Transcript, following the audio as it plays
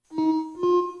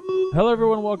Hello,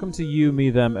 everyone. Welcome to You,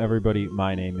 Me, Them, Everybody.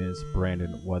 My name is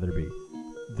Brandon Weatherby.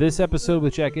 This episode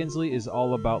with Jack Inslee is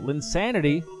all about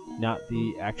Linsanity, not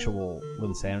the actual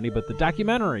Linsanity, but the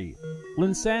documentary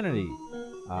Linsanity.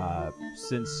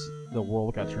 Since the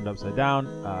world got turned upside down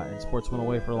and sports went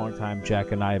away for a long time,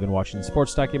 Jack and I have been watching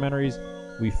sports documentaries.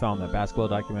 We found that basketball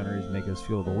documentaries make us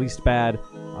feel the least bad.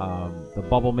 The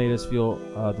bubble made us feel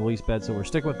the least bad, so we're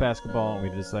sticking with basketball, and we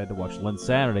decided to watch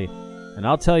Linsanity. And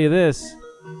I'll tell you this.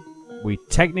 We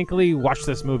technically watched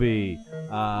this movie.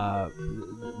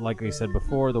 Like I said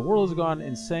before, the world has gone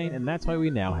insane, and that's why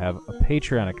we now have a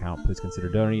Patreon account. Please consider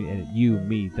donating at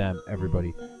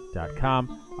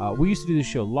youmethemeverybody.com. We used to do this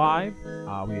show live.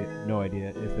 We had no idea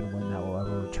if and when that will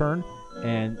ever return.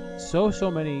 And so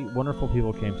many wonderful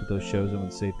people came to those shows and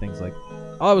would say things like,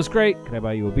 "Oh, it was great. Can I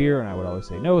buy you a beer?" And I would always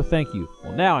say, "No, thank you."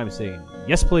 Well, now I'm saying,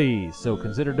 "Yes, please." So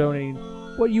consider donating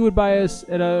what you would buy us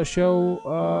at a show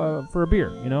for a beer.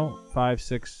 $5,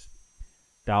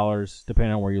 $6,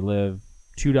 depending on where you live.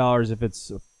 $2 if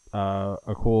it's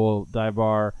a cool dive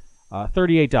bar.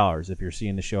 $38 if you're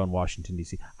seeing the show in Washington,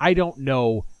 D.C. I don't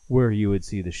know where you would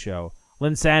see the show.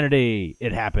 Linsanity,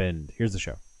 it happened. Here's the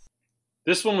show.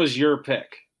 This one was your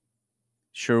pick.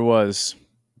 Sure was.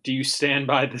 Do you stand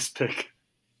by this pick?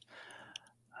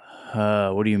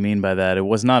 What do you mean by that? It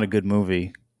was not a good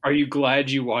movie. Are you glad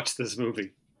you watched this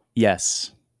movie?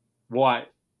 Yes. Why?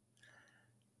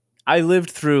 I lived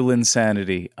through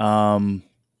Linsanity.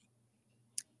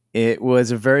 It was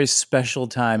a very special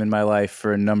time in my life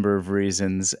for a number of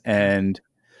reasons, and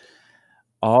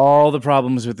all the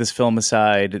problems with this film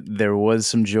aside, there was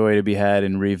some joy to be had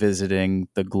in revisiting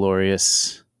the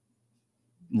glorious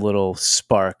little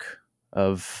spark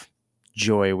of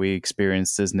joy we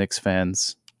experienced as Knicks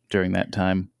fans during that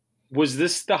time. Was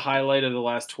this the highlight of the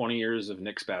last 20 years of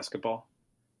Knicks basketball?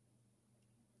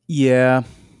 Yeah.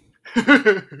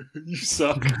 You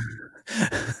suck.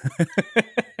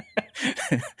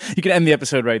 You can end the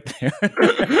episode right there.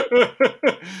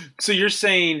 So you're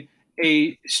saying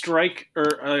a strike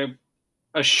or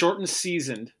a shortened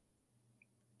season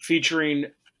featuring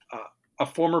a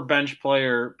former bench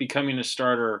player becoming a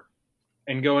starter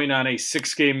and going on a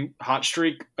 6-game hot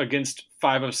streak against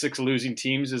 5 of 6 losing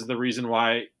teams is the reason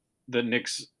why the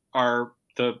Knicks are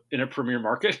in a premier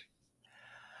market?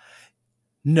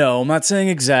 No, I'm not saying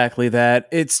exactly that.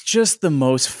 It's just the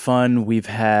most fun we've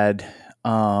had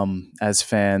as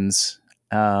fans.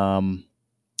 The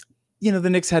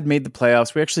Knicks had made the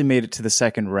playoffs. We actually made it to the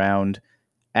second round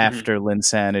after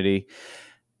Linsanity.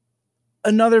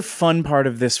 Another fun part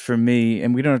of this for me,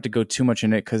 and we don't have to go too much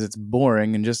in it because it's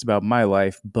boring and just about my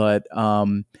life, but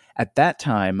at that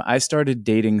time, I started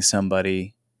dating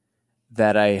somebody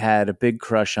that I had a big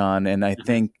crush on, and I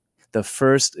think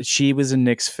she was a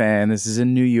Knicks fan. This is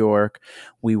in New York.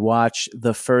 We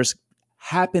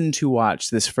happened to watch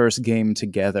this first game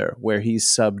together where he's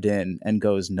subbed in and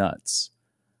goes nuts.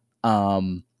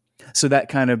 So that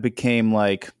kind of became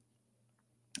like,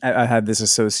 I had this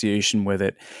association with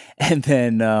it. And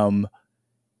then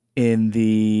in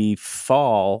the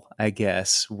fall, I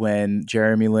guess, when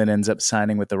Jeremy Lin ends up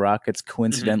signing with the Rockets,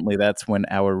 coincidentally, that's when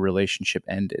our relationship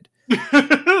ended.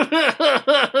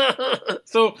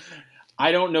 So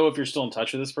I don't know if you're still in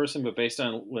touch with this person, but based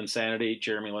on Linsanity,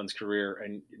 Jeremy Lin's career,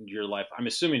 and your life, I'm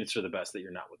assuming it's for the best that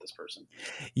you're not with this person.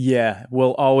 Yeah,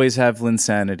 we'll always have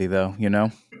Linsanity, though,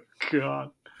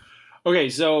 God. Okay,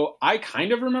 so I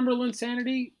kind of remember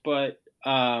Linsanity, but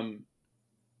I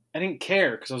didn't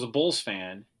care because I was a Bulls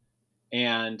fan,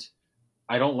 and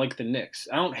I don't like the Knicks.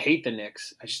 I don't hate the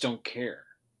Knicks. I just don't care.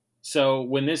 So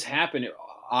when this happened,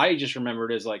 I just remember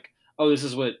it as like, oh, this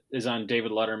is what is on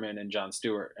David Letterman and Jon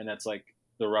Stewart, and that's like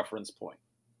the reference point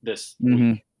this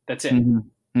week. That's it. And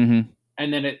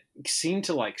then it seemed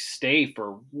to like stay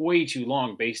for way too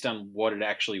long based on what it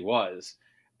actually was.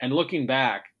 And looking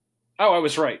back, I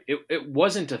was right. It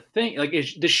wasn't a thing. Like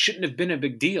this shouldn't have been a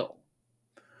big deal.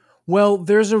 Well,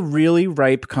 there's a really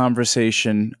ripe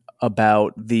conversation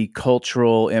about the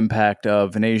cultural impact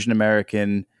of an Asian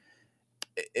American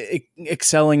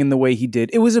excelling in the way he did.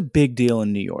 It was a big deal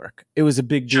in New York. It was a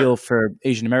big deal for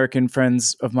Asian American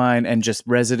friends of mine and just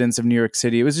residents of New York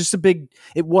City. It was a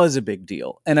big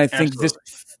deal. And I think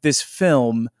this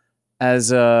film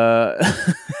is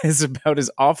about as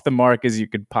off the mark as you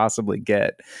could possibly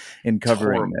get in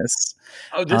covering this.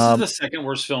 Oh, this is the second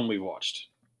worst film we watched.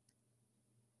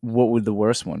 What would the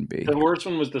worst one be? The worst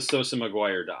one was the Sosa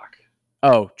Maguire doc.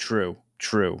 Oh, true.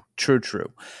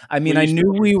 I mean, I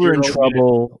knew we were in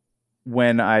trouble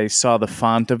when I saw the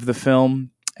font of the film,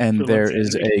 and there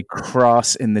is a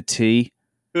cross in the T.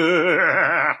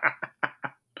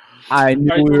 I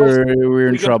knew we were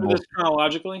in trouble. This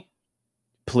chronologically?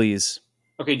 please.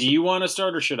 Okay, do you want to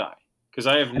start or should I? Because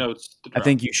I have notes. I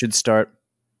think you should start.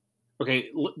 Okay,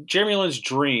 Jeremy Lin's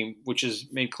dream, which is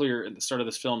made clear at the start of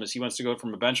this film, is he wants to go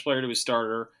from a bench player to a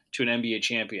starter to an NBA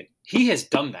champion. He has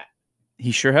done that.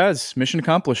 He sure has. Mission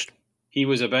accomplished. He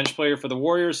was a bench player for the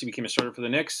Warriors. He became a starter for the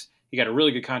Knicks. He got a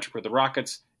really good contract with the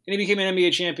Rockets. And he became an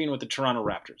NBA champion with the Toronto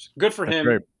Raptors. Good for him.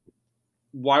 Great.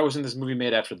 Why wasn't this movie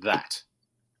made after that?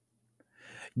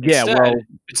 Yeah, Instead,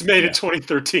 it's made in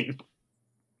 2013.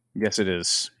 Yes, it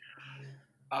is.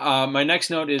 My next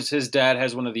note is his dad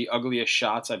has one of the ugliest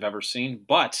shots I've ever seen,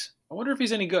 but I wonder if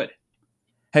he's any good.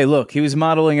 Hey, look, he was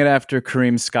modeling it after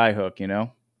Kareem Skyhook, you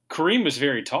know? Kareem was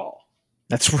very tall.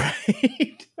 That's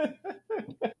right.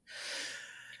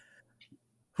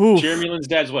 Jeremy Lin's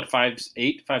dad's what,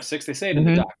 5'8", 5'6"? They say it in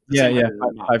the doc. Yeah.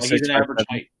 5'6", he's an average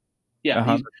height.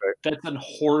 Yeah, that's a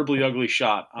horribly ugly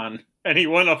shot on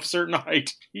anyone of a certain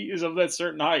height. He is of that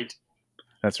certain height.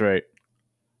 That's right.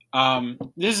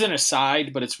 This is an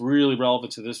aside, but it's really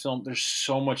relevant to this film. There's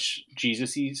so much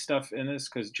Jesus-y stuff in this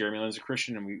because Jeremy Lin's a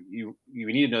Christian, and we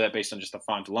need to know that based on just the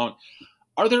font alone.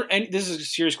 Are there any? This is a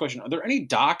serious question. Are there any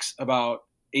docs about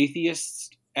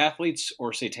atheist athletes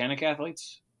or satanic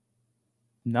athletes?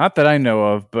 Not that I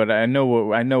know of, but I know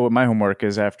what my homework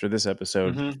is after this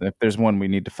episode. Mm-hmm. If there's one, we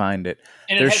need to find it.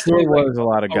 And there sure was a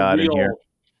lot of God in here.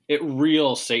 A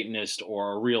real Satanist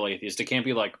or a real atheist. It can't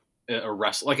be like a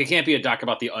wrestler. Like it can't be a doc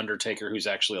about the Undertaker who's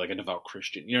actually like a devout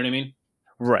Christian. You know what I mean?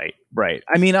 Right.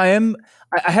 I mean, I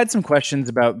had some questions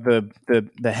about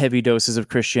the heavy doses of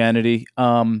Christianity.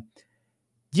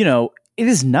 You know, it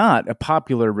is not a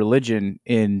popular religion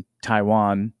in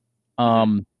Taiwan.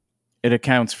 It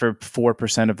accounts for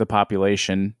 4% of the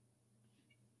population.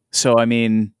 So, I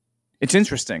mean, it's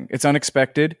interesting. It's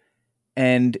unexpected.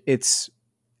 And it's,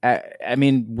 I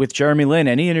mean, with Jeremy Lin,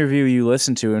 any interview you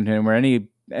listen to him or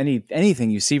anything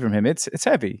you see from him, it's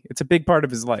heavy. It's a big part of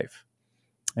his life.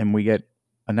 And we get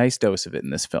a nice dose of it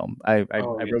in this film. I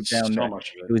wrote down so much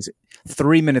of it was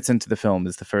 3 minutes into the film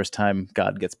is the first time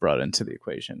God gets brought into the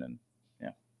equation. And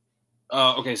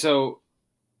yeah. Okay, so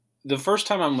the first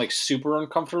time I'm like super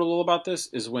uncomfortable about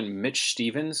this is when Mitch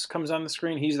Stevens comes on the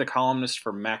screen. He's the columnist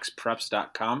for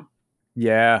MaxPreps.com.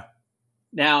 Yeah.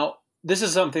 Now, this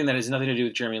is something that has nothing to do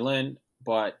with Jeremy Lin,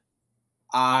 but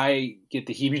I get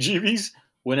the heebie-jeebies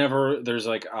whenever there's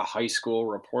like a high school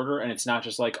reporter, and it's not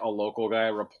just like a local guy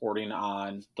reporting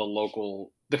on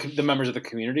the members of the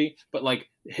community, but like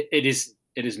it is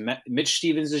Mitch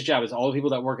Stevens' job. It's all the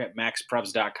people that work at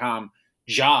MaxPreps.com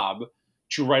job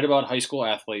to write about high school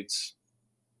athletes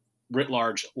writ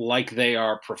large like they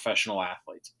are professional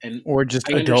athletes. Or just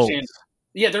adults.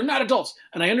 Yeah, they're not adults.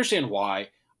 And I understand why.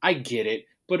 I get it.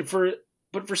 But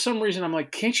for some reason, I'm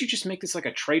like, can't you just make this like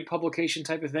a trade publication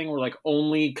type of thing where like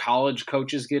only college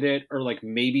coaches get it, or like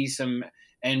maybe some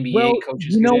NBA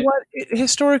coaches get it? You know what? It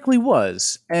historically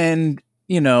was. And,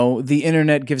 you know, the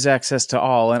internet gives access to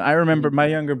all. And I remember my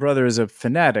younger brother is a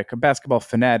basketball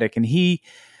fanatic, and he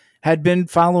had been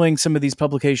following some of these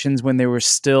publications when they were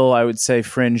still, I would say,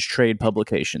 fringe trade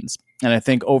publications. And I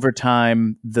think over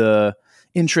time, the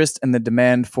interest and the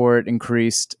demand for it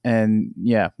increased. And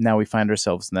yeah, now we find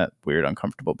ourselves in that weird,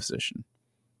 uncomfortable position.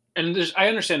 And I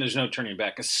understand there's no turning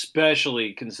back,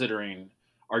 especially considering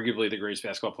arguably the greatest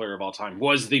basketball player of all time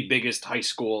was the biggest high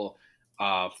school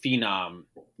phenom,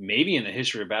 maybe in the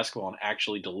history of basketball, and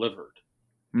actually delivered.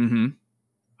 Mm-hmm.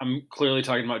 I'm clearly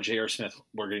talking about J.R. Smith.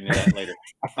 We're getting to that later.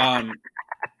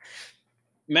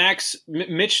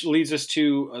 Mitch leads us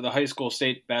to the high school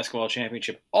state basketball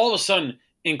championship. All of a sudden,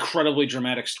 incredibly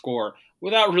dramatic score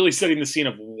without really setting the scene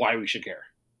of why we should care.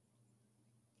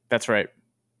 That's right.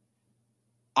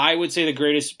 I would say the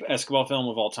greatest basketball film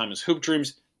of all time is Hoop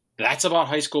Dreams. That's about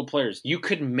high school players. You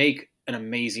could make an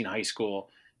amazing high school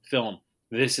film.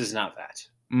 This is not that.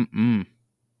 Mm-mm.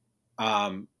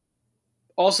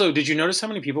 Also, did you notice how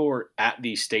many people were at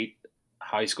the state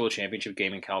high school championship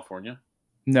game in California?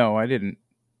 No, I didn't.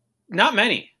 Not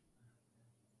many.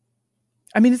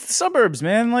 I mean, it's the suburbs,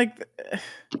 man. Like,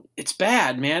 it's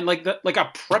bad, man. Like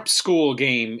a prep school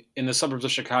game in the suburbs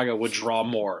of Chicago would draw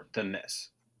more than this.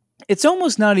 It's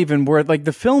almost not even worth. Like,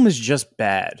 the film is just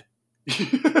bad.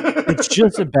 It's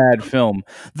just a bad film.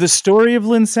 The story of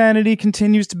Linsanity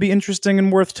continues to be interesting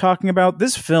and worth talking about.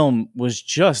 This film was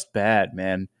just bad,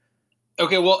 man.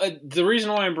 Okay, well, the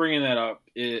reason why I'm bringing that up,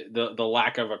 the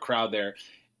lack of a crowd there,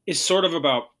 is sort of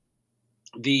about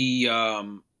the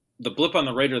blip on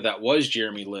the radar that was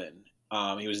Jeremy Lin.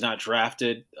 He was not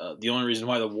drafted. The only reason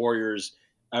why the Warriors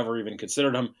ever even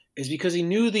considered him is because he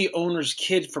knew the owner's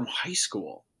kid from high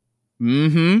school.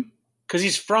 Mm-hmm. Because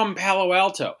he's from Palo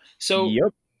Alto. So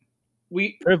yep.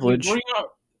 we privilege. bring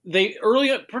up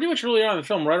pretty much early on in the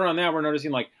film, right around that, we're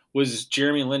noticing like, was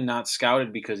Jeremy Lin not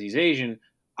scouted because he's Asian?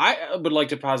 I would like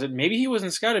to posit maybe he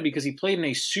wasn't scouted because he played in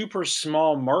a super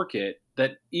small market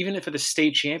that even if at the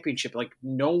state championship, like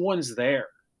no one's there.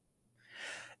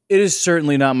 It is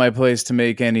certainly not my place to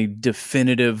make any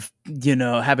definitive,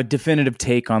 have a definitive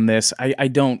take on this. I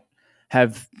don't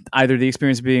have either the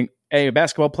experience of being A, a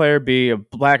basketball player, B, a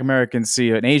Black American,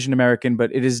 C, an Asian American,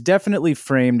 but it is definitely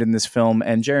framed in this film,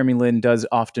 and Jeremy Lin does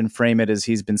often frame it as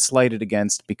he's been slighted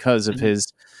against because of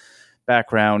his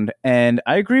background. And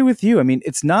I agree with you. I mean,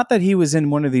 it's not that he was in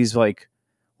one of these like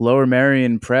Lower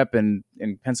Merion Prep in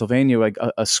Pennsylvania, like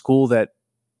a school that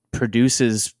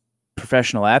produces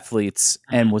professional athletes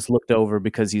and was looked over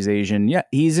because he's Asian. Yeah,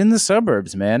 he's in the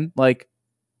suburbs, man. Like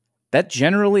that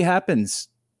generally happens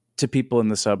to people in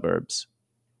the suburbs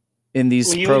in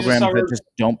these programs that just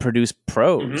don't produce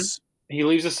pros. He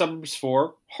leaves the suburbs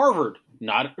for Harvard.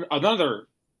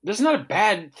 This is not a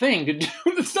bad thing to do.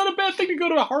 It's not a bad thing to go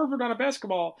to Harvard on a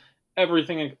basketball.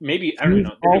 Everything, maybe, I don't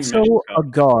know. Also a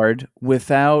guard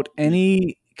without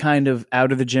any kind of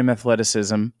out of the gym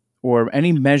athleticism or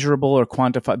any measurable or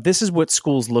quantified. This is what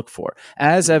schools look for,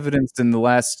 as evidenced in the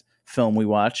last film we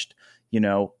watched.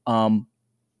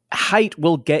 Height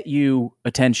will get you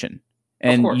attention,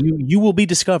 and you will be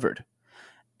discovered.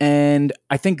 And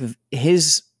I think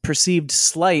his perceived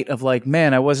slight of like,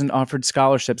 man, I wasn't offered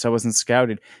scholarships, I wasn't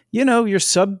scouted. You're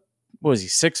what was he,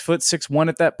 6 foot, 6'1"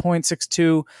 at that point,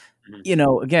 6'2".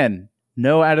 Again,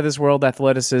 no out of this world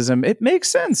athleticism. It makes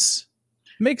sense.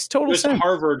 Makes total sense.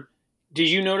 Harvard. Did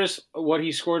you notice what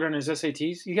he scored on his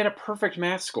SATs? He got a perfect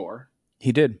math score.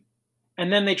 He did.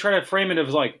 And then they try to frame it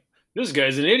as like, this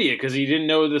guy's an idiot because he didn't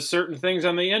know the certain things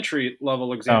on the entry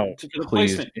level exam for the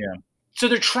placement. Yeah. So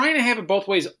they're trying to have it both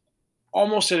ways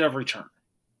almost at every turn.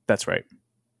 That's right.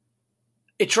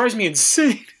 It drives me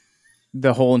insane.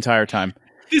 The whole entire time.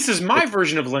 This is my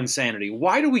version of Linsanity.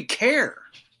 Why do we care?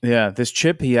 Yeah, this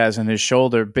chip he has on his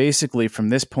shoulder, basically from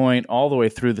this point all the way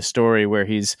through the story where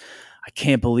I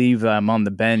can't believe I'm on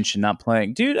the bench and not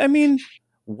playing. Dude, I mean,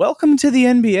 welcome to the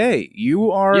NBA.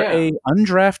 You are a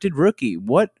undrafted rookie.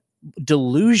 What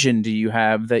delusion do you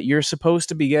have that you're supposed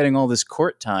to be getting all this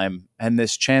court time and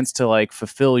this chance to like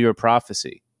fulfill your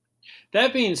prophecy?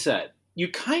 That being said, you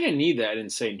kind of need that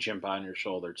insane chip on your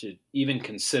shoulder to even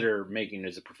consider making it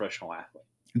as a professional athlete.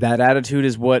 That attitude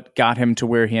is what got him to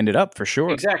where he ended up, for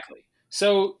sure. Exactly.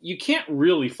 So you can't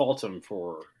really fault him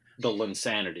for the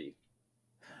Linsanity.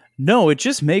 No, it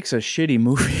just makes a shitty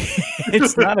movie.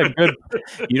 It's not a good...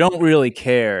 You don't really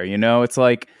care, It's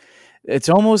like... It's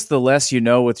almost the less you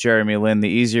know with Jeremy Lin, the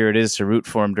easier it is to root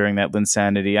for him during that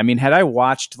Linsanity. I mean, had I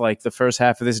watched like the first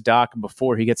half of this doc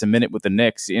before he gets a minute with the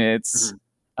Knicks, it's...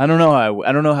 I don't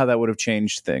know how that would have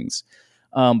changed things.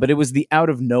 But it was the out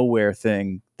of nowhere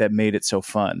thing that made it so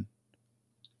fun.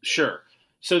 Sure.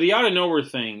 So the out of nowhere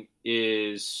thing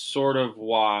is sort of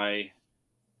why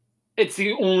it's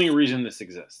the only reason this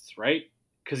exists, right?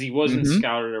 Because he wasn't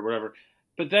scouted or whatever.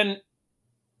 But then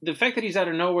the fact that he's out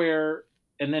of nowhere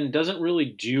and then doesn't really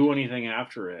do anything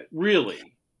after it, really.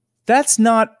 That's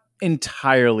not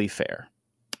entirely fair.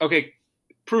 Okay,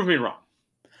 prove me wrong.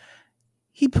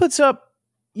 He puts up,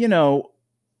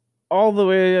 all the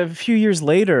way a few years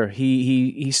later,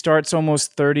 he starts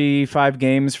almost 35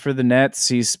 games for the Nets.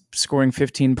 He's scoring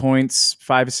 15 points,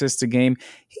 5 assists a game.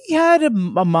 He had a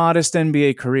modest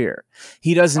NBA career.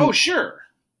 He doesn't. Oh, sure.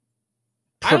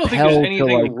 I don't think there's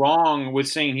anything wrong with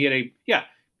saying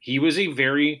he was a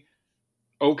very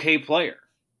okay player.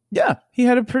 Yeah, he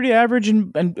had a pretty average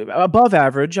and above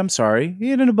average. I'm sorry, he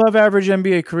had an above average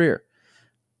NBA career.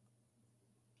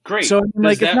 Great. So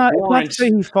like, it's not to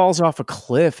say he falls off a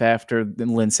cliff after the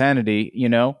Linsanity,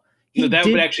 That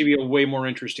would actually be a way more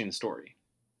interesting story.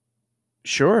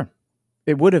 Sure,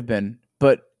 it would have been,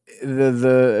 but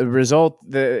the result,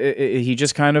 he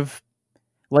just kind of,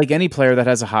 like any player that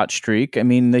has a hot streak. I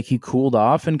mean, like he cooled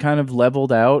off and kind of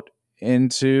leveled out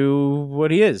into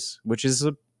what he is, which is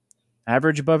a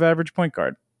average, above average point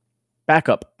guard,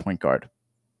 backup point guard,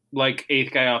 like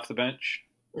 8th guy off the bench.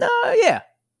 Yeah.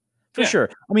 For sure.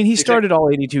 I mean, he started all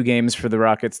 82 games for the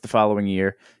Rockets the following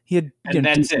year. He had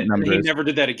that's it. Numbers. He never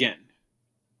did that again.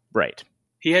 Right.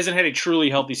 He hasn't had a truly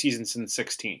healthy season since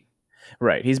 16.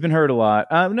 Right. He's been hurt a lot.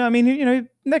 No, I mean,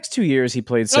 next 2 years he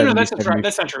played 70. No,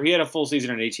 that's not true. He had a full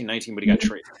season in 18-19, but he got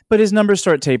traded. But his numbers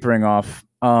start tapering off.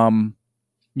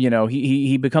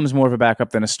 He becomes more of a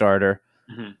backup than a starter.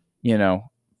 But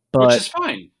which is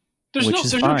fine. There's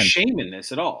no shame in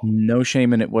this at all. No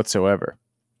shame in it whatsoever.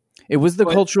 It was the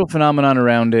cultural phenomenon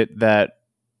around it that,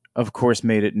 of course,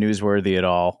 made it newsworthy at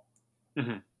all.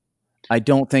 Mm-hmm. I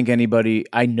don't think anybody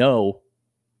I know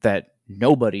that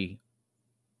nobody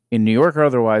in New York or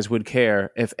otherwise would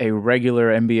care if a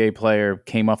regular NBA player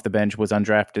came off the bench, was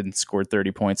undrafted, and scored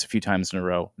 30 points a few times in a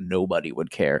row. Nobody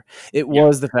would care. It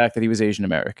was the fact that he was Asian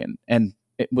American, and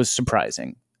it was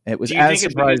surprising. It was as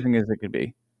surprising as it could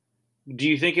be. Do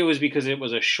you think it was because it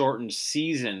was a shortened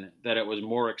season that it was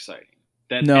more exciting?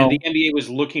 And the NBA was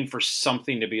looking for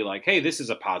something to be like, hey, this is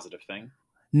a positive thing?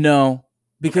 No,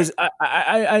 because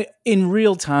I in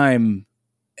real time,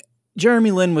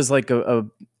 Jeremy Lin was like a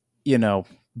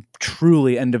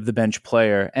truly end of the bench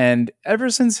player. And ever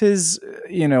since his,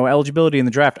 eligibility in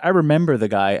the draft, I remember the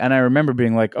guy, and I remember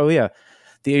being like, oh yeah,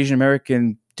 the Asian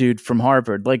American dude from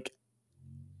Harvard. Like,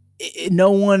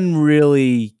 no one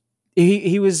really,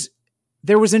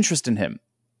 there was interest in him.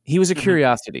 He was a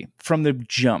curiosity from the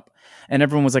jump. And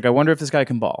everyone was like, I wonder if this guy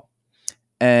can ball.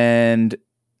 And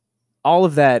all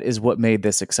of that is what made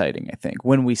this exciting, I think.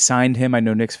 When we signed him, I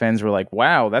know Knicks fans were like,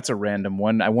 wow, that's a random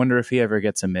one. I wonder if he ever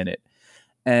gets a minute.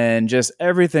 And just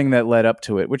everything that led up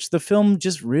to it, which the film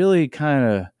just really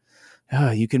kind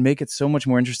of, you can make it so much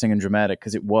more interesting and dramatic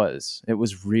because it was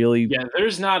really. Yeah,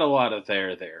 there's not a lot of there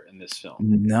in this film.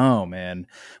 No, man,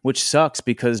 which sucks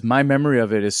because my memory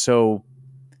of it is so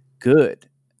good.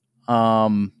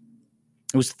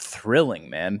 It was thrilling,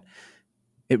 man.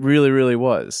 It really, really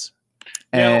was.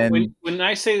 Now,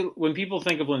 when people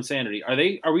think of Linsanity,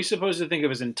 are we supposed to think of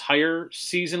his entire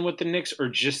season with the Knicks or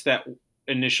just that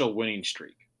initial winning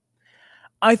streak?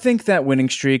 I think that winning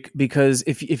streak, because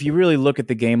if you really look at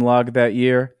the game log that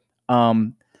year,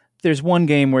 there's one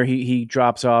game where he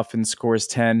drops off and scores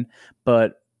 10,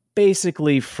 but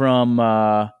basically from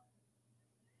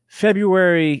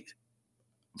February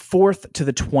 4th to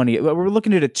the 20th, we're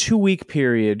looking at a 2-week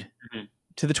period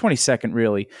to the 22nd,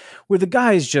 really, where the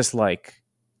guys just like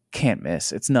can't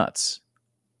miss. It's nuts.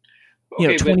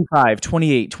 Okay, 25,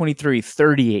 28, 23,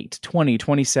 38, 20,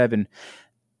 27.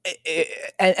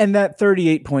 And that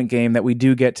 38-point game that we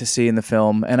do get to see in the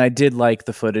film, and I did like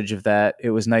the footage of that.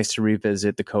 It was nice to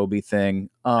revisit the Kobe thing.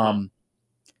 It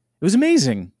was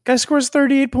amazing. Guy scores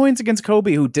 38 points against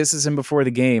Kobe, who disses him before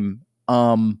the game.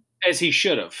 As he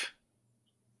should have.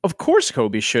 Of course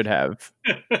Kobe should have.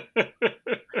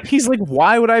 He's like,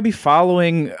 why would I be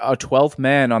following a 12th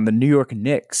man on the New York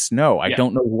Knicks? No, I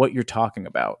don't know what you're talking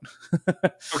about.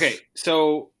 Okay,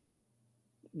 so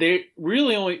they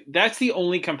really that's the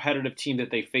only competitive team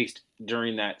that they faced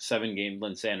during that 7-game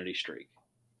Linsanity streak.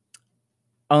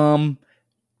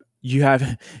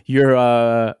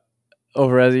 You're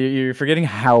forgetting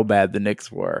how bad the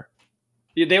Knicks were.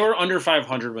 Yeah, they were under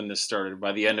 500 when this started.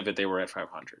 By the end of it, they were at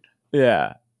 500.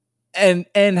 Yeah.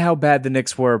 And how bad the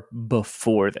Knicks were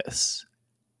before this.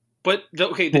 But the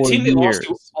team they lost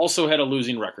to also had a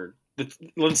losing record. The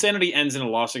Linsanity ends in a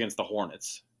loss against the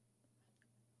Hornets.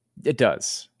 It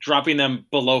does. Dropping them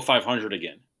below 500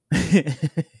 again.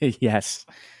 Yes.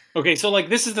 Okay, so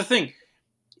this is the thing.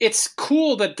 It's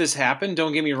cool that this happened,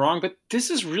 don't get me wrong, but this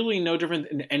is really no different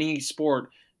in any sport.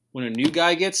 When a new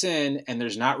guy gets in and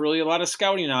there's not really a lot of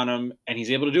scouting on him and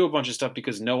he's able to do a bunch of stuff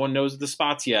because no one knows the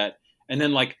spots yet, and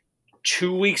then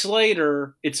 2 weeks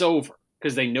later, it's over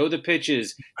because they know the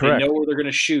pitches. Correct. They know where they're going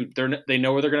to shoot. They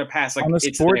know where they're going to pass. On a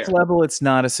sports level, it's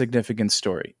not a significant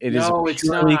story. It is a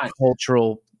purely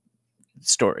cultural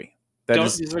story.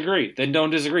 Don't disagree. Then don't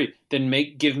disagree. Then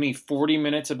give me 40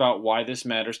 minutes about why this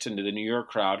matters to the New York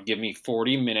crowd. Give me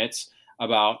 40 minutes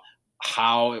about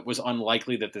how it was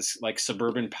unlikely that this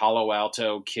suburban Palo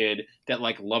Alto kid that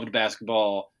loved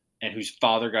basketball and whose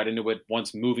father got into it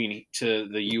once moving to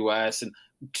the U.S. and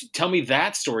tell me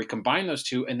that story, combine those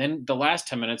two, and then the last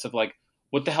 10 minutes of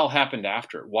what the hell happened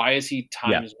after? Why is he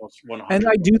times 100? And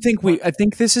I do think I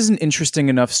think this is an interesting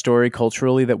enough story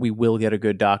culturally that we will get a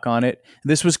good doc on it.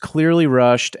 This was clearly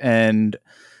rushed, and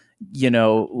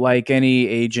like any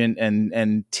agent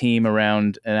and team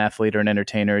around an athlete or an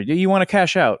entertainer, you want to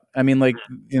cash out. I mean, the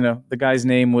guy's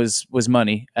name was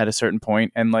money at a certain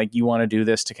point, and you want to do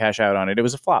this to cash out on it. It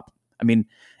was a flop. I mean,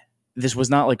 this was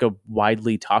not a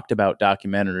widely talked about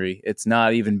documentary. It's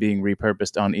not even being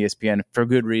repurposed on ESPN for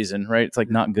good reason, right? It's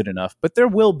not good enough, but there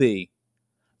will be.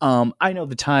 I know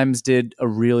the Times did a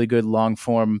really good long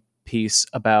form piece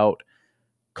about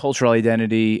cultural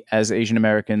identity as Asian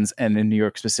Americans and in New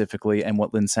York specifically, and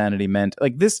what Linsanity meant.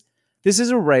 This is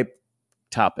a ripe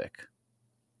topic,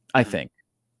 I think,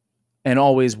 and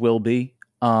always will be.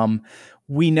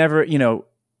 We never,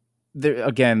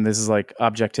 again, this is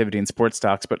objectivity in sports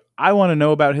stocks, but I want to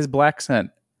know about his black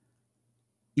scent.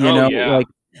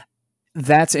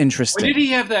 That's interesting. When did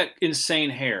he have that insane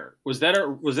hair?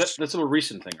 That's a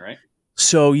recent thing, right?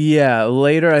 So yeah,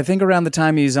 later, I think around the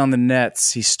time he's on the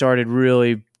Nets, he started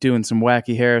really doing some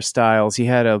wacky hairstyles. He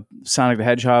had a Sonic the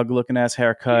Hedgehog looking ass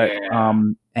haircut. Yeah.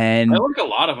 I And like a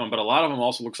lot of them, but a lot of them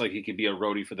also looks like he could be a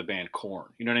roadie for the band Korn.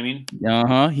 You know what I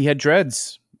mean? he had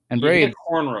dreads and He had braids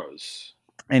cornrows.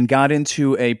 and got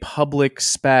into a public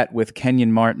spat with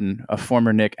Kenyon Martin, a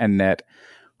former Knick and Net,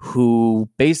 who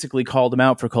basically called him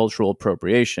out for cultural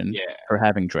appropriation Yeah. for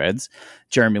having dreads.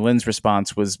 Jeremy Lin's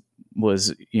response was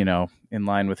in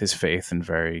line with his faith and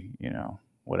very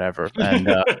whatever. And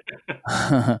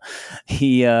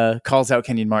he calls out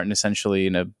Kenyon Martin essentially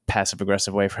in a passive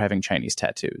aggressive way for having Chinese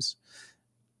tattoos.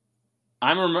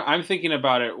 I'm thinking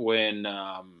about it when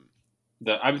I'm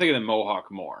thinking the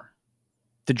Mohawk more.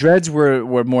 The dreads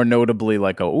were more notably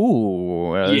like,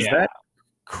 is Yeah. that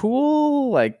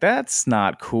cool? Like, that's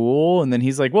not cool. And then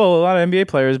he's like, well, a lot of NBA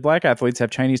players, black athletes, have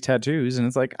Chinese tattoos. And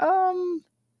it's like,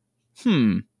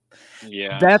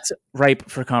 Yeah. that's ripe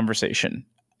for conversation.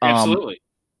 Absolutely.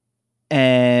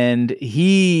 And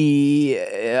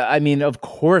of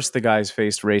course the guy's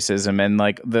faced racism and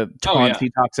like the taunts he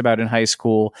talks about in high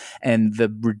school and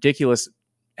the ridiculous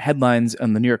headlines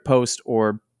on the New York Post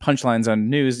or punchlines on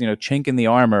news, chink in the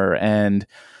armor and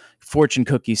fortune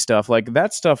cookie stuff. Like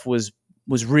that stuff was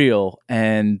real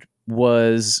and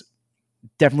was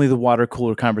definitely the water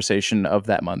cooler conversation of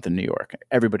that month in New York.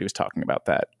 Everybody was talking about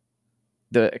that.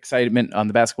 The excitement on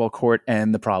the basketball court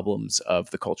and the problems of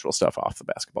the cultural stuff off the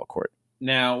basketball court.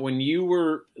 Now, when you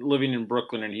were living in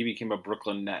Brooklyn and he became a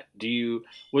Brooklyn Net,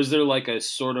 was there like a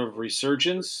sort of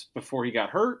resurgence before he got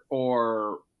hurt,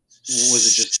 or was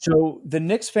it just... So the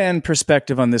Knicks fan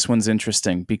perspective on this one's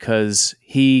interesting because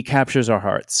he captures our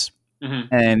hearts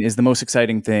and is the most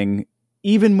exciting thing,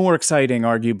 even more exciting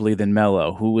arguably than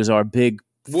Melo, who was our big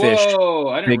fish. Whoa,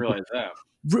 I didn't realize that.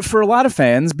 For a lot of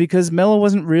fans, because Melo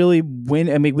wasn't really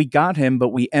I mean, we got him, but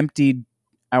we emptied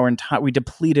we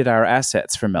depleted our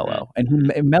assets for Melo.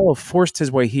 And Melo forced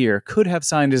his way here, could have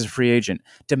signed as a free agent,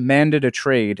 demanded a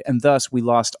trade, and thus we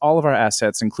lost all of our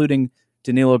assets, including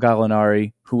Danilo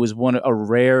Gallinari, who was a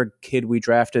rare kid we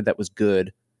drafted that was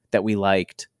good, that we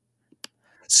liked.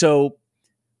 So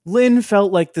Lin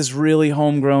felt like this really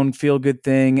homegrown, feel-good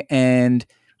thing, and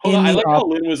hold on, I like how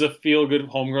Lin was a feel-good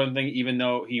homegrown thing, even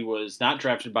though he was not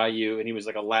drafted by you, and he was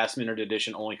like a last-minute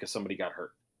addition only because somebody got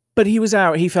hurt. But he was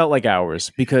out. He felt like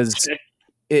ours because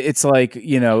it's like,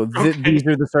 these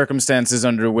are the circumstances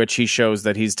under which he shows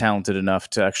that he's talented enough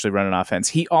to actually run an offense.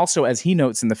 He also, as he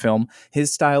notes in the film,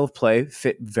 his style of play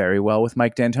fit very well with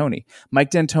Mike D'Antoni.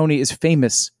 Mike D'Antoni is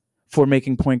famous for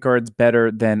making point guards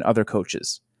better than other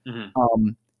coaches.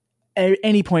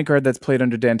 Any point guard that's played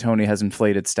under D'Antoni has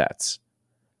inflated stats.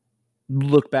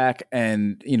 Look back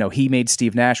and, he made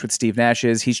Steve Nash what Steve Nash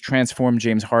is. He's transformed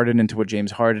James Harden into what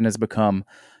James Harden has become.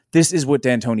 This is what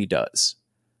D'Antoni does.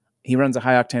 He runs a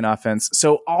high-octane offense.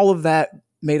 So all of that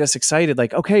made us excited.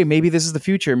 Like, okay, maybe this is the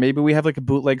future. Maybe we have like a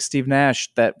bootleg Steve Nash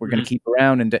that we're going to keep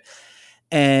around.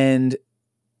 And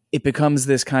it becomes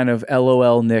this kind of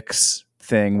LOL Knicks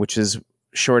thing, which is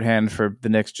shorthand for the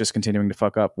Knicks just continuing to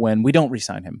fuck up when we don't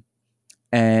re-sign him.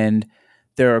 And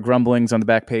there are grumblings on the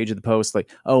back page of the Post like,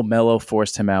 oh, Melo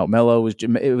forced him out.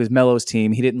 It was Melo's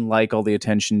team. He didn't like all the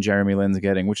attention Jeremy Lin's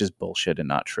getting, which is bullshit and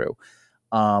not true.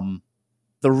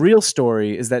 The real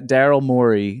story is that Daryl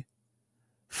Morey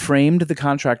framed the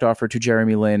contract offer to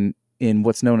Jeremy Lin in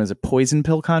what's known as a poison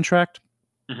pill contract.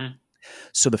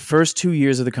 So the first 2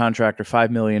 years of the contract are $5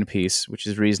 million apiece, which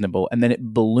is reasonable, and then it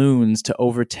balloons to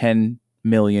over $10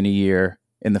 million a year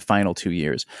in the final 2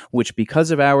 years, which,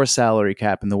 because of our salary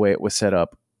cap and the way it was set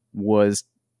up, was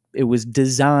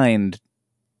designed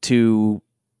to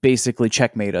basically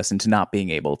checkmate us into not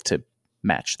being able to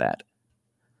match that.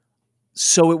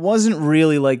 So it wasn't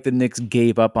really like the Knicks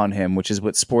gave up on him, which is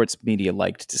what sports media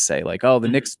liked to say. Like, oh, the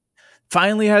Knicks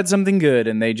finally had something good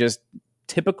and they just,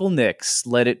 typical Knicks,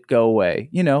 let it go away.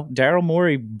 Daryl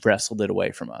Morey wrestled it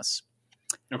away from us.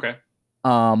 Okay.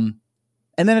 And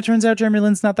then it turns out Jeremy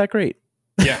Lin's not that great.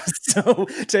 Yeah. So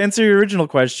to answer your original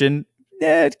question,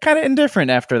 it's kind of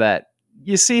indifferent after that.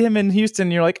 You see him in Houston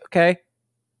and you're like, okay,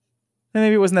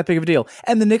 maybe it wasn't that big of a deal.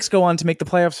 And the Knicks go on to make the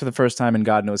playoffs for the first time in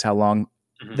God knows how long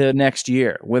the next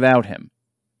year without him.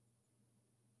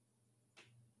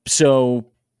 So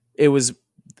it was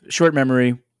short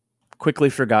memory,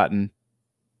 quickly forgotten,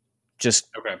 just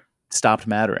stopped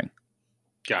mattering.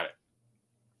 Got it.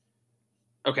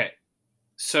 Okay.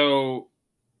 So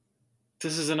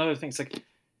this is another thing. It's like,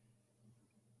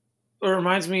 it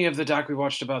reminds me of the doc we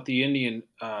watched about the Indian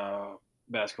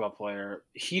basketball player.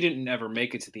 He didn't ever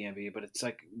make it to the NBA, but it's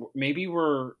like maybe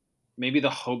the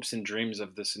hopes and dreams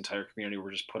of this entire community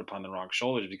were just put upon the wrong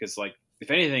shoulders because, like,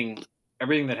 if anything,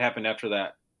 everything that happened after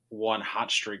that one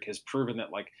hot streak has proven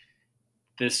that like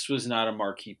this was not a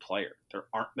marquee player. There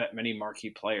aren't that many marquee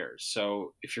players.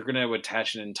 So if you're going to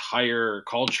attach an entire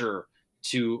culture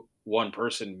to one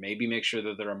person, maybe make sure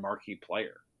that they're a marquee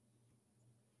player.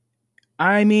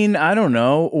 I mean, I don't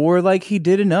know. Or like he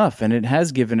did enough, and it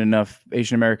has given enough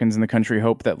Asian Americans in the country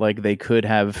hope that like they could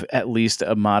have at least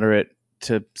a moderate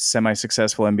to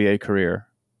semi-successful NBA career.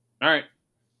 All right.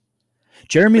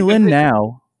 Jeremy Lin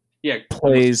now yeah,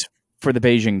 plays for the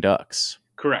Beijing Ducks.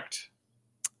 Correct.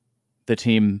 The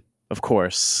team, of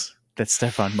course, that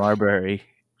Stephon Marbury.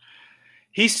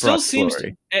 He still seems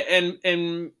to,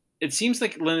 and it seems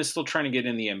like Lin is still trying to get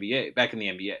in the NBA, back in the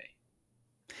NBA.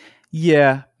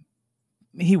 Yeah,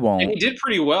 he won't. And he did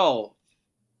pretty well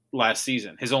last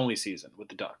season, his only season with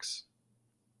the Ducks.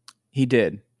 He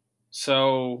did.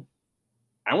 So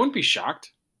I wouldn't be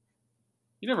shocked.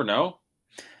 You never know.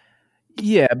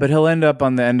 Yeah, but he'll end up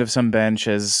on the end of some bench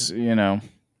as, you know,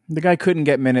 the guy couldn't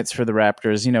get minutes for the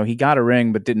Raptors. You know, he got a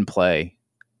ring but didn't play.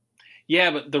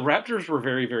 Yeah, but the Raptors were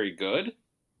very, very good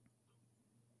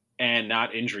and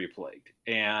not injury plagued.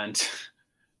 And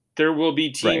there will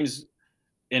be teams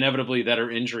inevitably that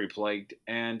are injury plagued.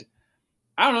 And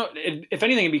I don't know, if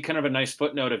anything, it'd be kind of a nice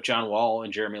footnote if John Wall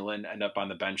and Jeremy Lin end up on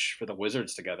the bench for the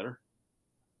Wizards together.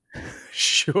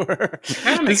 Sure.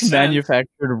 This manufactured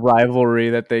rivalry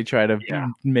that they try to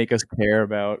make us care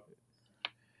about.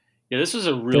 Yeah, this was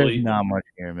a really... There's not much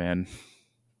here, man.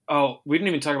 Oh, we didn't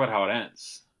even talk about how it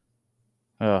ends.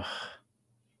 Ugh.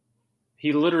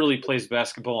 He literally plays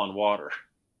basketball on water.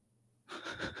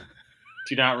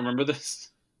 Do you not remember this?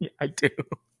 Yeah, I do.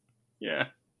 Yeah.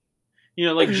 You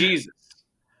know, like Jesus,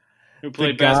 who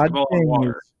played basketball on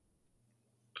water.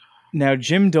 Now,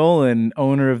 Jim Dolan,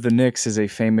 owner of the Knicks, is a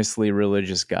famously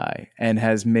religious guy and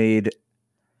has made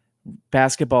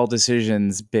basketball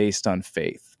decisions based on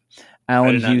faith.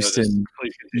 Allen Houston,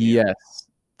 yes,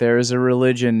 there is a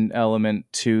religion element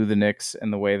to the Knicks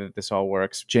and the way that this all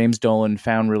works. James Dolan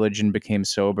found religion, became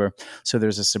sober. So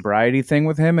there's a sobriety thing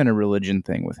with him and a religion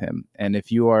thing with him. And if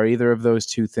you are either of those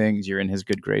two things, you're in his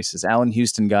good graces. Allen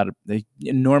Houston got an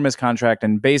enormous contract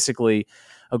and basically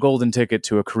a golden ticket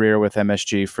to a career with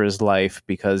MSG for his life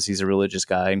because he's a religious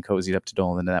guy and cozied up to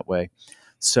Dolan in that way.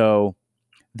 So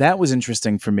that was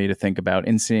interesting for me to think about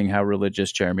in seeing how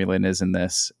religious Jeremy Lin is in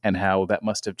this and how that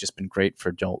must have just been great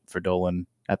for Dolan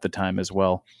at the time as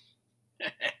well.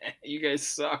 You guys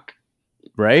suck.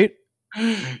 Right?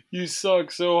 You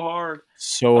suck so hard.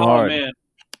 So hard. Oh, man.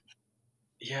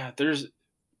 Yeah, it's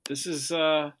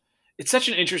such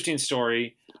an interesting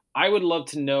story. I would love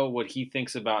to know what he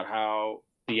thinks about how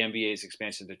the NBA's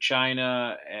expansion to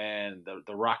China and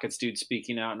the Rockets dude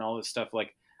speaking out and all this stuff,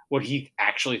 like what he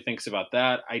actually thinks about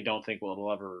that. I don't think we'll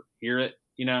ever hear it.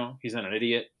 You know, he's not an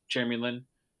idiot, Jeremy Lin.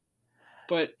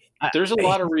 But there's a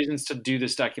lot of reasons to do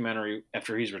this documentary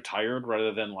after he's retired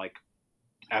rather than like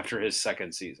after his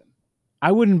second season.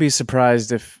 I wouldn't be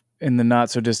surprised if in the not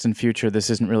so distant future, this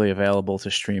isn't really available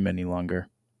to stream any longer.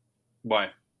 Why?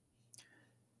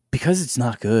 Because it's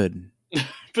not good.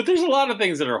 But there's a lot of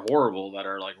things that are horrible that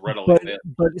are like readily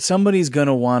available. But somebody's going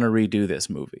to want to redo this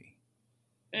movie.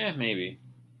 Maybe.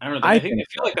 I don't know. I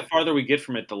feel like the farther we get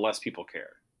from it, the less people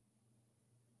care.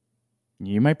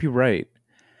 You might be right.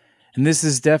 And this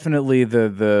is definitely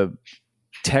the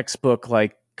textbook,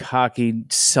 like, cocky,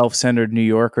 self-centered New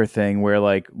Yorker thing where,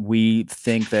 like, we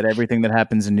think that everything that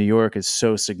happens in New York is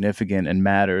so significant and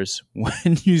matters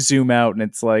when you zoom out and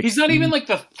it's like... He's not even, like,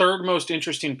 the third most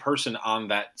interesting person on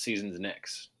that season's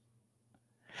Knicks.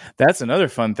 That's another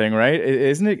fun thing, right?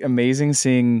 Isn't it amazing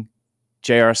seeing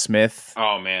J.R. Smith?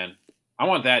 Oh, man. I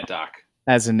want that doc.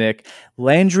 As a Knick.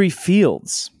 Landry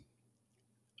Fields.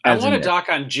 I want a doc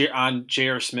on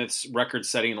J.R. Smith's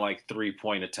record-setting, like,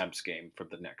 3-point attempts game for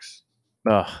the Knicks.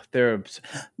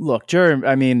 Look,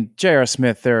 J.R.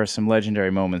 Smith, there are some legendary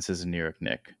moments as a New York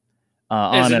Knick.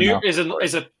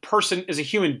 As a person, as a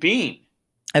human being.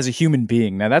 As a human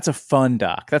being. Now, that's a fun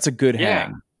doc. That's a good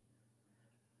hang.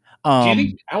 Do you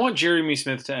think I want Jeremy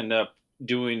Smith to end up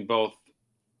doing both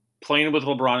playing with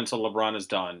LeBron until LeBron is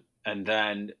done and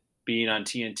then being on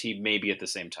TNT maybe at the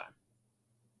same time?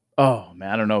 Oh, man,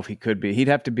 I don't know if he could be. He'd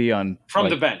have to be on... From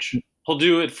the bench. He'll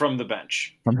do it from the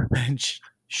bench. From the bench.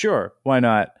 Sure, why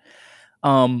not?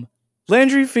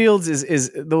 Landry Fields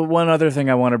is the one other thing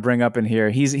I want to bring up in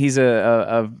here. He's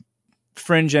a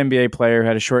fringe NBA player,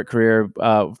 had a short career,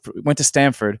 went to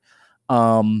Stanford,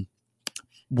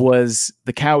 was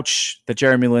the couch that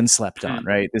Jeremy Lin slept on,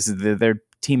 right? This is their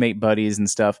teammate buddies and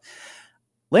stuff.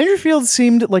 Landry Fields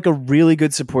seemed like a really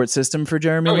good support system for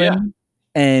Jeremy Lin. Yeah.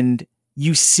 And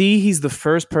you see he's the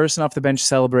first person off the bench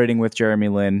celebrating with Jeremy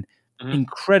Lin. Mhm.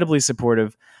 incredibly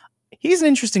supportive. He's an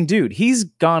interesting dude. He's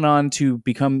gone on to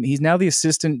become. He's now the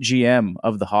assistant GM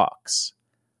of the Hawks,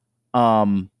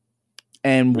 and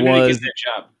When did he get was that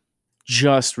job?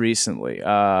 just recently.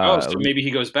 So maybe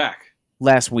he goes back.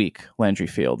 Last week, Landry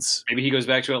Fields. Maybe he goes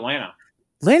back to Atlanta.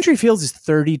 Landry Fields is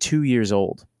 32 years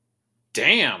old.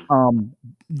 Damn.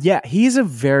 Yeah, he's a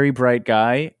very bright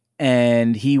guy,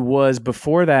 and he was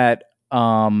before that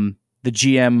the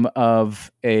GM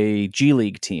of a G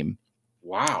League team.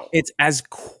 Wow. It's as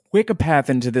quick a path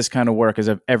into this kind of work as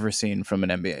I've ever seen from an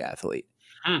NBA athlete.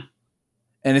 Hmm.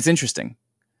 And it's interesting.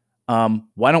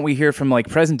 Why don't we hear from like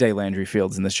present day Landry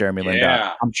Fields in this Jeremy Lin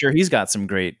doc? I'm sure he's got some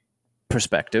great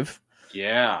perspective.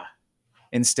 Yeah.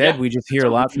 Instead, we just hear a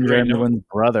lot from great Jeremy note. Lin's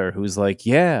brother, who's like,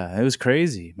 "Yeah, it was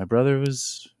crazy. My brother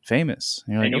was famous."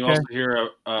 And you're And like, you "Okay." also hear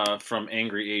from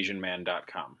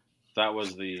angryasianman.com. That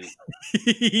was the...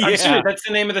 Yeah. I'm serious. That's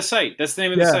the name of the site. That's the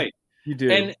name of the site. You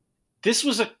do. And this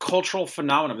was a cultural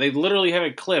phenomenon. They literally have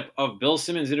a clip of Bill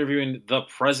Simmons interviewing the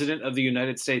president of the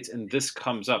United States, and this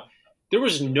comes up. There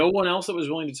was no one else that was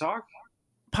willing to talk.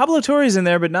 Pablo Torre's in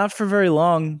there, but not for very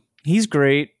long. He's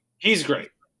great. He's great.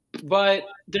 But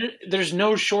there's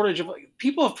no shortage of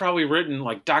people have probably written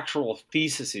like doctoral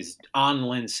theses on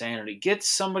Linsanity. Get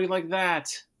somebody like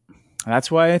that. That's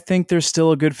why I think there's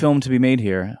still a good film to be made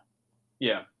here.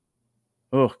 Yeah.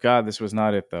 Oh God, this was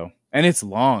not it though, and it's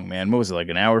long, man. What was it, like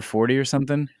an hour 40 or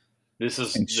something? This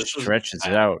stretches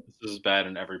it out. This is bad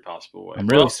in every possible way. I'm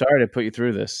really sorry to put you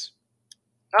through this.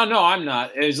 Oh no, I'm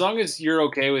not. As long as you're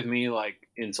okay with me like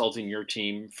insulting your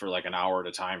team for like an hour at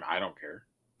a time, I don't care.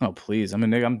 Oh please,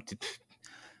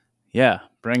 yeah,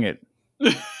 bring it.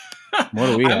 What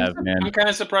do we have, man? I'm kind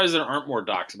of surprised there aren't more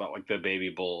docs about like the Baby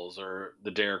Bulls or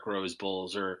the Derrick Rose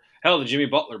Bulls or hell the Jimmy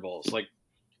Butler Bulls. Like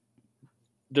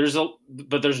there's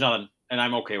none, and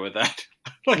I'm okay with that.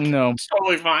 Like No, it's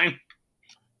totally fine.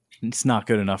 It's not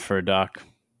good enough for a doc.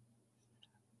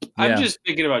 I'm just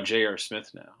thinking about J.R.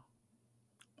 Smith now.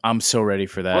 I'm so ready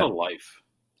for that. What a life.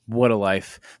 What a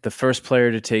life. The first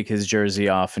player to take his jersey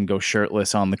off and go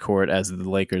shirtless on the court as the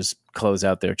Lakers close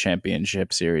out their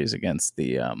championship series against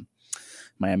the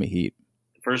Miami Heat.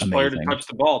 First player to touch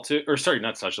the ball, too. Or sorry,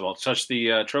 not touch the ball, touch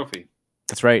the trophy.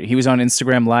 That's right. He was on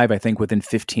Instagram Live, I think, within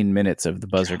 15 minutes of the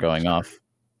buzzer going off.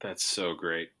 That's so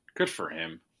great. Good for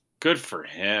him. Good for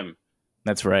him.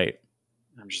 That's right.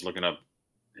 I'm just looking up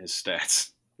his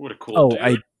stats. What a cool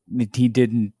dude. He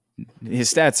didn't.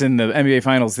 His stats in the NBA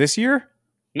Finals this year?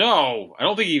 No, I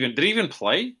don't think did he even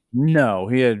play? No,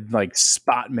 he had like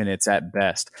spot minutes at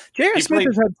best. J.R. Smith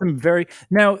has had some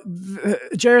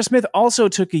J.R. Smith also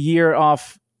took a year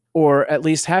off, or at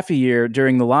least half a year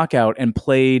during the lockout, and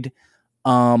played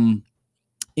in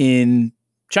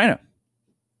China.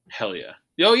 Hell yeah.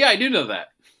 Oh yeah, I do know that.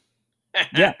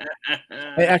 Yeah.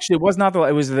 Actually, it was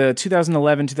the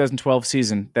 2011-2012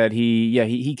 season that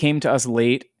he came to us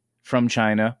late from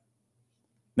China.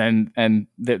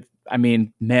 The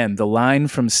line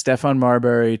from Stephon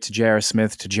Marbury to J.R.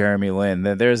 Smith to Jeremy Lin,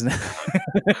 there's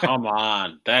come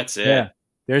on, that's it. Yeah,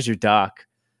 there's your doc.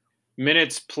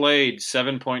 Minutes played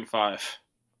 7.5.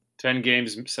 10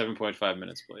 games, 7.5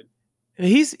 minutes played.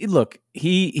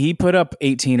 He put up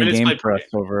 18 minutes a game for us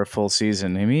over a full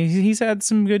season. I mean, he's had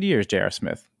some good years, J.R.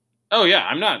 Smith. Oh yeah,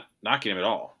 I'm not knocking him at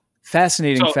all.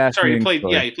 Fascinating. Sorry, he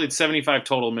played 75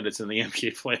 total minutes in the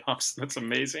NBA playoffs. That's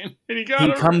amazing. And he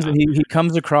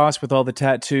comes across with all the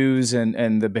tattoos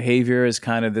and the behavior is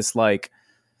kind of this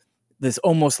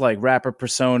almost like rapper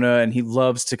persona, and he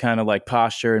loves to kind of like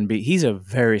posture and he's a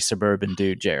very suburban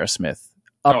dude, J.R. Smith.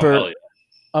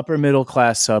 Upper middle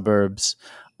class suburbs.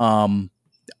 I'm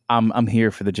here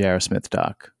for the J.R. Smith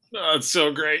doc. Oh, it's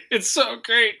so great. It's so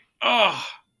great. Oh,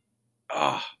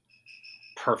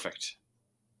 perfect.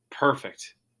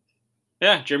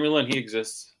 Yeah, Jeremy Lin, he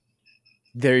exists.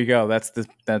 There you go.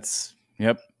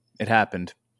 Yep, it happened.